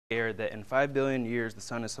scared that in 5 billion years the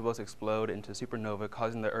sun is supposed to explode into a supernova,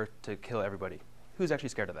 causing the Earth to kill everybody? Who's actually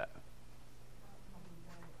scared of that?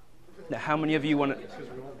 Now, how many of you want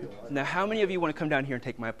to come down here and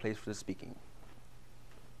take my place for the speaking?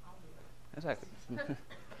 Exactly.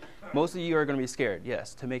 Most of you are going to be scared,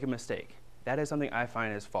 yes, to make a mistake. That is something I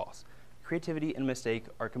find is false. Creativity and mistake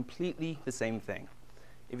are completely the same thing.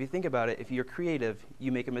 If you think about it, if you're creative,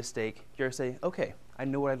 you make a mistake, you're going to say, okay, I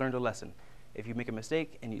know what I learned a lesson. If you make a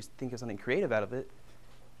mistake and you think of something creative out of it,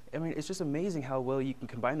 I mean, it's just amazing how well you can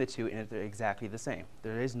combine the two and they're exactly the same.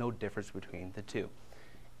 There is no difference between the two.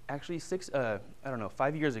 Actually, 5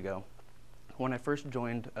 years ago, when I first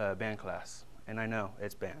joined band class, and I know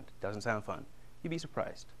it's band, doesn't sound fun, you'd be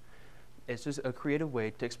surprised. It's just a creative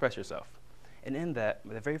way to express yourself. And in that,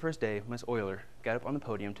 the very first day, Miss Euler got up on the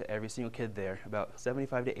podium to every single kid there, about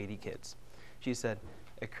 75 to 80 kids. She said,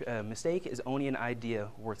 a mistake is only an idea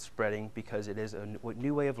worth spreading because it is a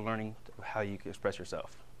new way of learning how you can express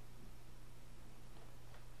yourself.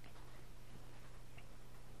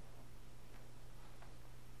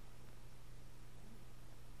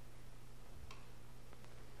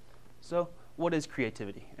 So, what is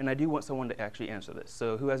creativity? And I do want someone to actually answer this.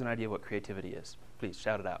 So, who has an idea what creativity is? Please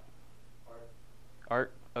shout it out.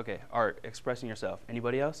 Art? Okay, art, expressing yourself.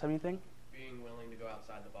 Anybody else have anything? Being willing to go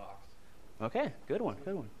outside the box. Okay, good one.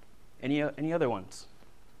 Any other ones?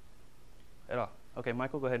 At all? Okay,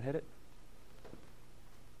 Michael, go ahead and hit it.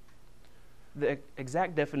 The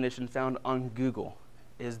exact definition found on Google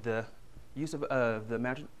is the use of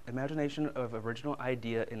the imagination of original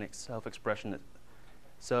idea in self-expression.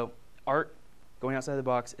 So, art, going outside the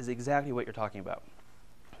box, is exactly what you're talking about.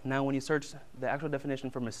 Now, when you search the actual definition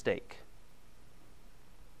for mistake,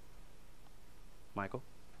 Michael?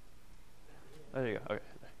 Oh, there you go. Okay.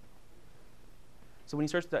 So when you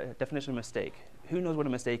search the definition of mistake, who knows what a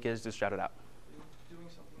mistake is? Just shout it out. Doing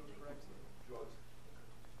something incorrect. Drugs.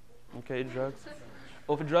 Okay, drugs.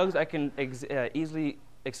 Well, for drugs, I can easily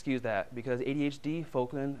excuse that because ADHD,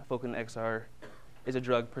 Focalin XR, is a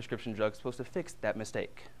drug, prescription drug, supposed to fix that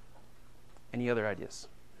mistake. Any other ideas?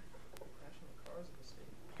 Crashing a car is a mistake.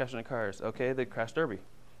 Crashing the cars. Okay, the crash derby.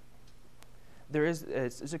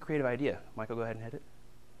 It's a creative idea. Michael, go ahead and hit it.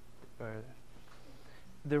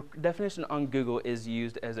 The definition on Google is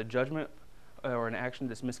used as a judgment or an action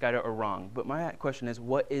that's misguided or wrong. But my question is,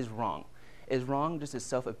 what is wrong? Is wrong just a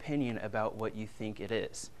self-opinion about what you think it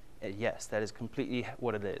is? Yes, that is completely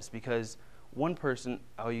what it is. Because one person,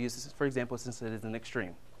 I'll use this for example since it is an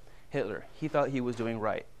extreme. Hitler, he thought he was doing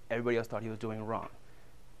right. Everybody else thought he was doing wrong.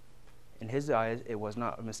 In his eyes, it was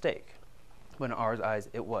not a mistake. But in our eyes,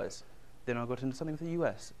 it was. Then I'll go to something with the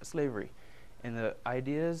U.S., slavery. In the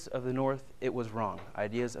ideas of the North, it was wrong.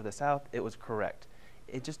 Ideas of the South, it was correct.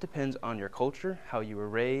 It just depends on your culture, how you were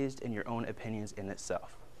raised, and your own opinions in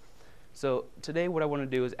itself. So today what I want to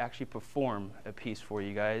do is actually perform a piece for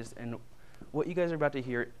you guys, and what you guys are about to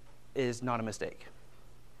hear is not a mistake.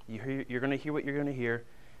 You're going to hear what you're going to hear.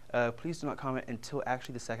 Please do not comment until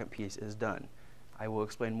actually the second piece is done. I will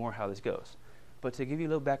explain more how this goes. But to give you a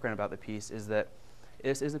little background about the piece is that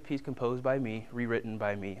this is a piece composed by me, rewritten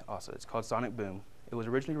by me also. It's called Sonic Boom. It was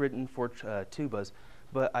originally written for tubas,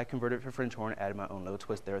 but I converted it for French horn and added my own little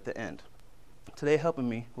twist there at the end. Today helping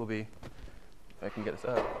me will be, if I can get this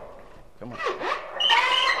up, come on.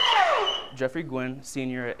 Jeffrey Gwynn,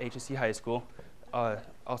 senior at HSC High School,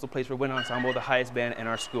 also plays for Wind Ensemble, the highest band in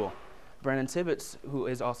our school. Brandon Tibbetts, who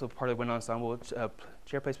is also part of Wind Ensemble,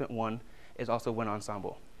 chair placement 1, is also Wind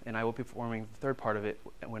Ensemble. And I will be performing the third part of it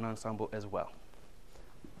at Wind Ensemble as well.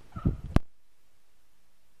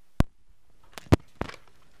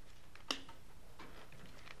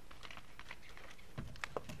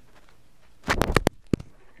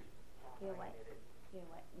 You know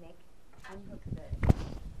what, Nick? Unhook the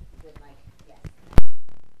mic. Yes.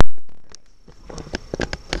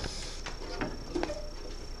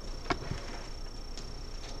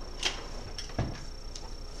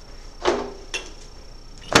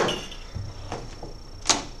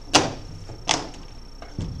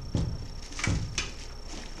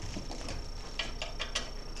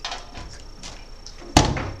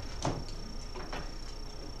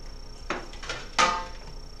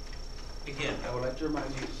 Again, I would like to remind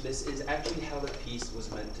you, this is actually how the piece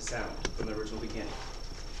was meant to sound from the original beginning.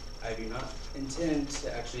 I do not intend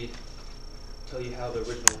to actually tell you how the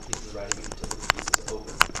original piece is writing until the piece is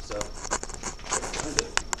open. So, I'm trying to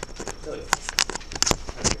tell you.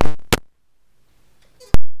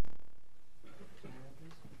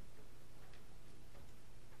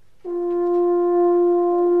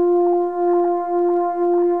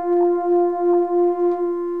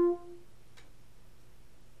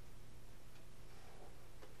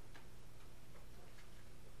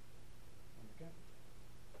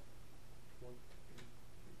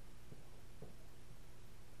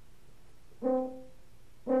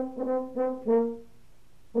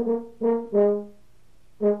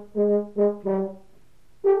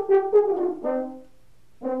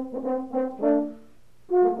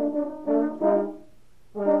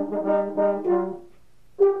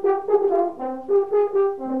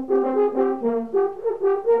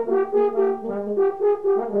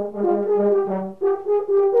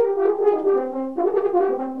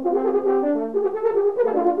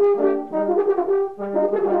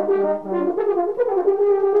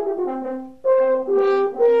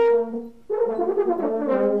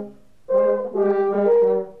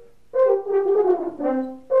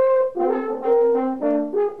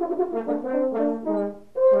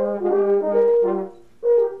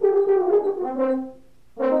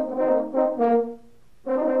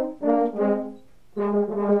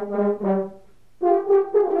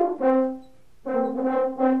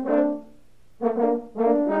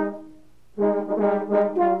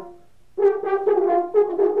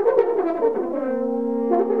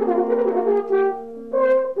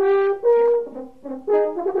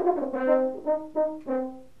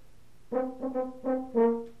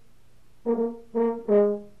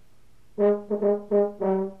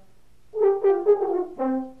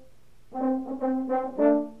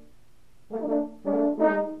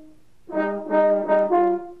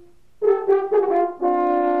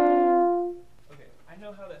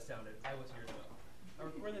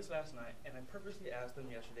 Last night, and I purposely asked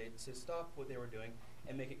them yesterday to stop what they were doing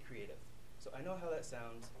and make it creative. So I know how that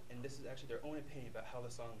sounds, and this is actually their own opinion about how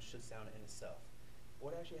the song should sound in itself.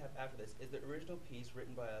 What I actually have after this is the original piece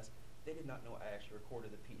written by us. They did not know I actually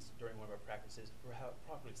recorded the piece during one of our practices for how it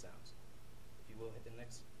properly sounds. If you will, hit the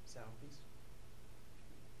next sound, please.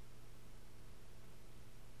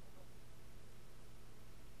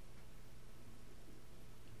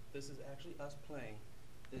 This is actually us playing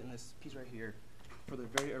in this piece right here for the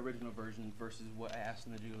very original version versus what I asked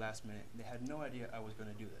them to do last minute. They had no idea I was going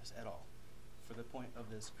to do this at all, for the point of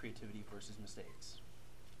this creativity versus mistakes.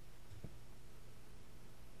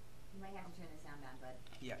 You might have to turn the sound down, bud.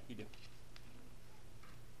 Yeah, you do.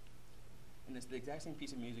 And it's the exact same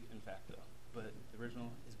piece of music, in fact, though, but the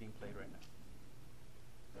original is being played right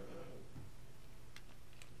now.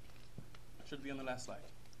 It should be on the last slide.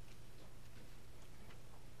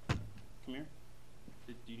 Come here.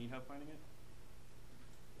 Do you need help finding it?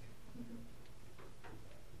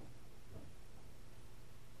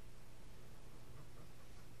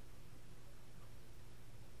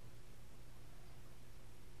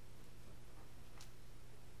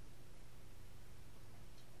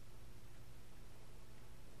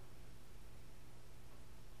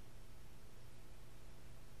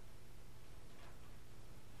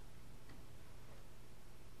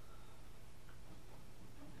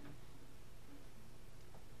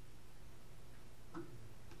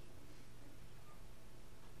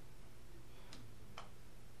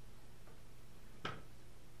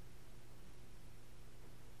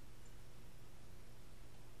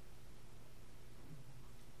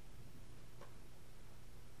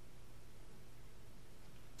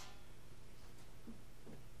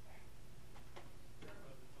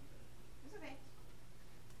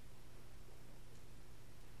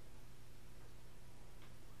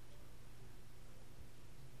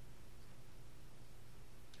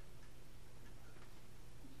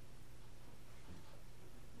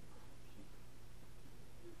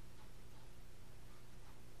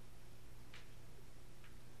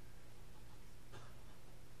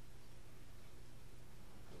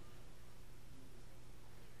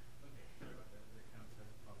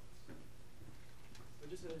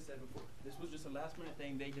 Just as I said before, this was just a last minute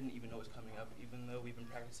thing. They didn't even know was coming up, even though we've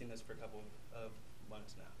been practicing this for a couple of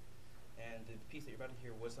months now. And the piece that you're about to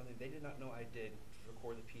hear was something they did not know I did to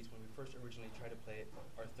record the piece when we first originally tried to play it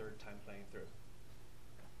our third time playing through.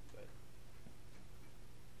 But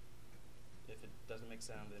if it doesn't make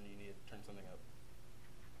sound, then you need to turn something up.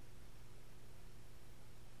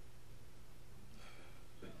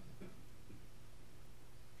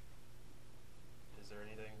 Is there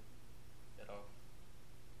anything at all?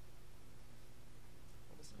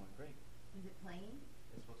 This is going great. Is it playing?